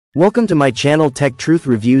Welcome to my channel Tech Truth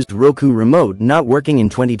Reviews. Roku remote not working in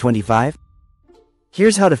 2025?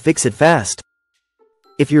 Here's how to fix it fast.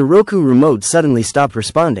 If your Roku remote suddenly stopped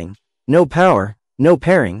responding, no power, no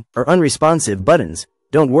pairing, or unresponsive buttons,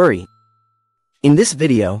 don't worry. In this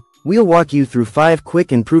video, we'll walk you through 5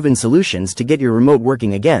 quick and proven solutions to get your remote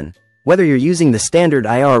working again, whether you're using the standard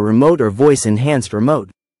IR remote or voice-enhanced remote.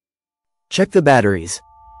 Check the batteries.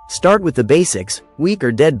 Start with the basics. Weak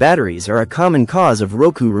or dead batteries are a common cause of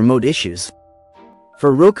Roku remote issues.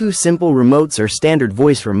 For Roku simple remotes or standard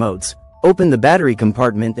voice remotes, open the battery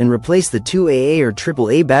compartment and replace the 2AA or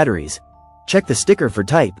AAA batteries. Check the sticker for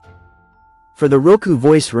type. For the Roku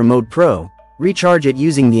Voice Remote Pro, recharge it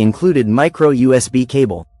using the included micro USB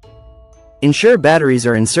cable. Ensure batteries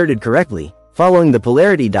are inserted correctly, following the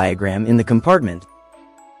polarity diagram in the compartment.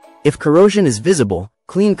 If corrosion is visible,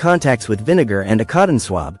 clean contacts with vinegar and a cotton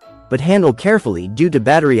swab, but handle carefully due to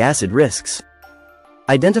battery acid risks.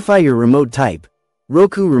 Identify your remote type.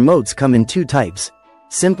 Roku remotes come in 2 types: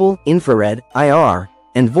 simple, infrared, IR,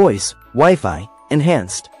 and voice, Wi-Fi,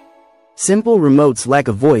 enhanced. Simple remotes lack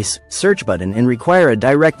a voice, search button and require a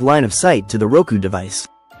direct line of sight to the Roku device.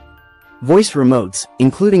 Voice remotes,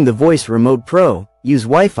 including the Voice Remote Pro, use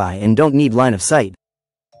Wi-Fi and don't need line of sight.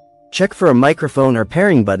 Check for a microphone or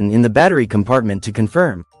pairing button in the battery compartment to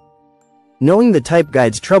confirm. Knowing the type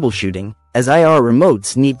guides troubleshooting, as IR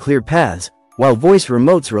remotes need clear paths, while voice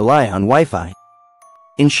remotes rely on Wi-Fi.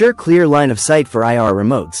 Ensure clear line of sight for IR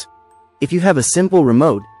remotes. If you have a simple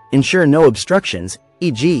remote, ensure no obstructions,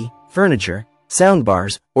 e.g., furniture,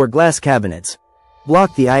 soundbars, or glass cabinets.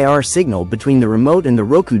 Block the IR signal between the remote and the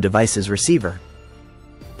Roku device's receiver.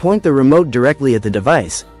 Point the remote directly at the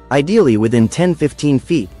device, ideally within 10-15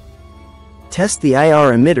 feet. Test the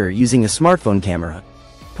IR emitter using a smartphone camera.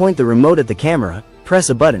 Point the remote at the camera, press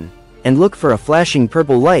a button, and look for a flashing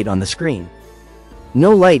purple light on the screen.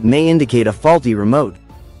 No light may indicate a faulty remote.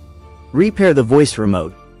 Repair the voice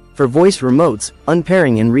remote. For voice remotes,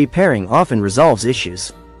 unpairing and repairing often resolves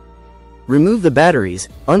issues. Remove the batteries,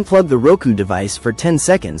 unplug the Roku device for 10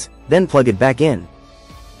 seconds, then plug it back in.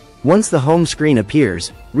 Once the home screen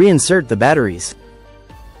appears, reinsert the batteries.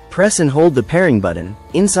 Press and hold the pairing button,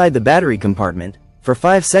 inside the battery compartment, for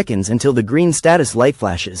 5 seconds until the green status light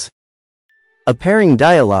flashes. A pairing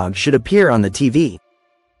dialog should appear on the TV.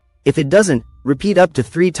 If it doesn't, repeat up to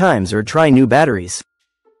 3 times or try new batteries.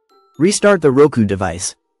 Restart the Roku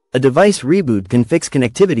device. A device reboot can fix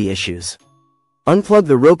connectivity issues. Unplug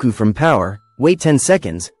the Roku from power, wait 10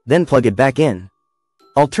 seconds, then plug it back in.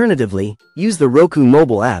 Alternatively, use the Roku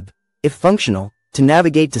mobile app, if functional, to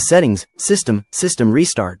navigate to Settings, System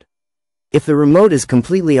Restart. If the remote is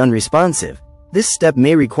completely unresponsive, this step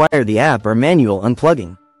may require the app or manual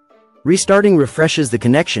unplugging. Restarting refreshes the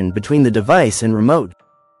connection between the device and remote.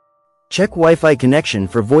 Check Wi-Fi connection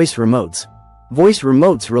for voice remotes. Voice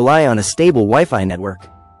remotes rely on a stable Wi-Fi network.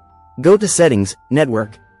 Go to Settings,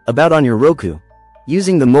 Network, About on your Roku,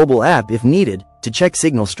 using the mobile app if needed, to check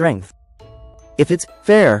signal strength. If it's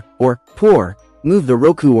fair or poor, move the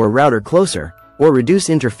Roku or router closer, or reduce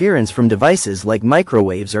interference from devices like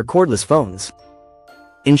microwaves or cordless phones.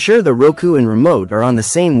 Ensure the Roku and remote are on the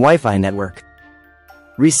same Wi-Fi network.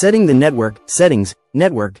 Resetting the network, settings,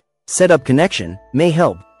 network, setup connection, may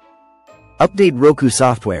help. Update Roku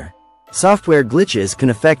software. Software glitches can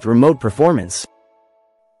affect remote performance.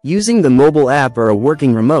 Using the mobile app or a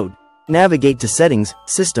working remote, navigate to Settings,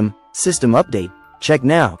 System Update, check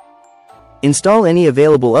now. Install any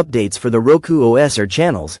available updates for the Roku OS or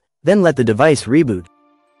channels, then let the device reboot.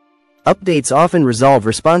 Updates often resolve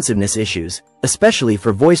responsiveness issues, especially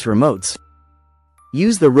for voice remotes.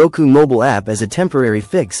 Use the Roku mobile app as a temporary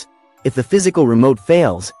fix. If the physical remote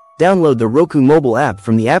fails, download the Roku mobile app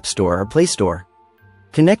from the App Store or Play Store.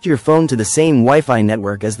 Connect your phone to the same Wi-Fi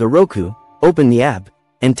network as the Roku, open the app,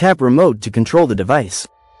 and tap Remote to control the device.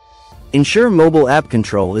 Ensure mobile app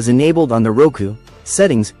control is enabled on the Roku.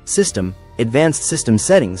 Settings, System, Advanced System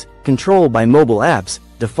Settings, Control by Mobile Apps,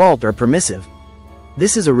 Default or Permissive.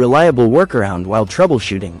 This is a reliable workaround while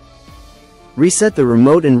troubleshooting. Reset the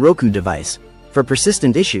remote and Roku device. For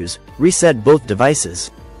persistent issues, reset both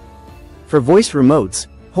devices. For voice remotes,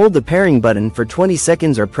 hold the pairing button for 20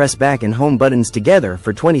 seconds or press back and home buttons together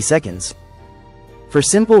for 20 seconds. For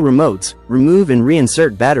simple remotes, remove and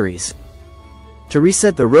reinsert batteries. To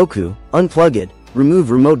reset the Roku, unplug it,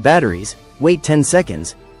 remove remote batteries, wait 10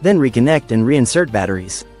 seconds, then reconnect and reinsert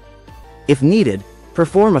batteries. If needed,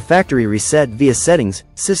 perform a factory reset via Settings,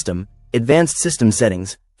 System, Advanced System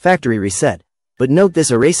Settings, Factory Reset, but note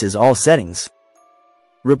this erases all settings.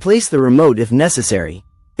 Replace the remote if necessary.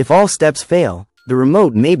 If all steps fail, the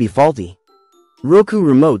remote may be faulty. Roku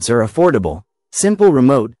remotes are affordable. Simple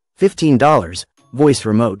remote, $15, Voice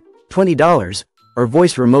Remote, $20, or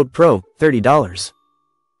Voice Remote Pro, $30.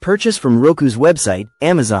 Purchase from Roku's website,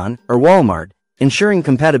 Amazon, or Walmart, ensuring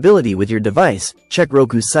compatibility with your device. Check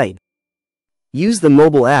Roku's site. Use the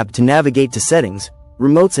mobile app to navigate to settings,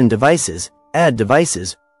 remotes and devices, add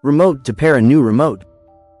devices, remote to pair a new remote.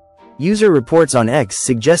 User reports on X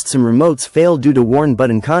suggest some remotes fail due to worn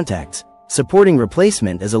button contacts, supporting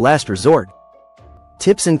replacement as a last resort.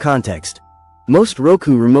 Tips and context. Most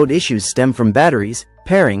Roku remote issues stem from batteries,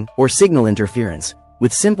 pairing, or signal interference,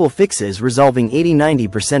 with simple fixes resolving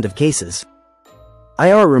 80–90% of cases.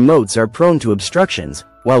 IR remotes are prone to obstructions,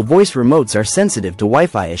 while voice remotes are sensitive to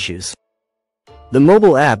Wi-Fi issues. The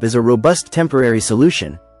mobile app is a robust temporary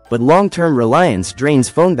solution, but long-term reliance drains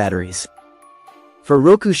phone batteries. For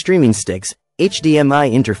Roku streaming sticks,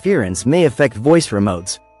 HDMI interference may affect voice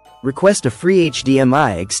remotes. Request a free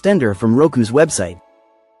HDMI extender from Roku's website.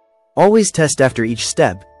 Always test after each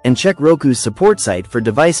step, and check Roku's support site for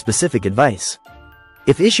device-specific advice.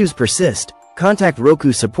 If issues persist, contact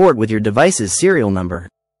Roku support with your device's serial number.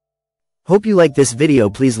 Hope you like this video.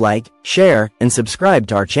 Please like, share, and subscribe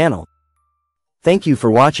to our channel. Thank you for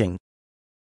watching.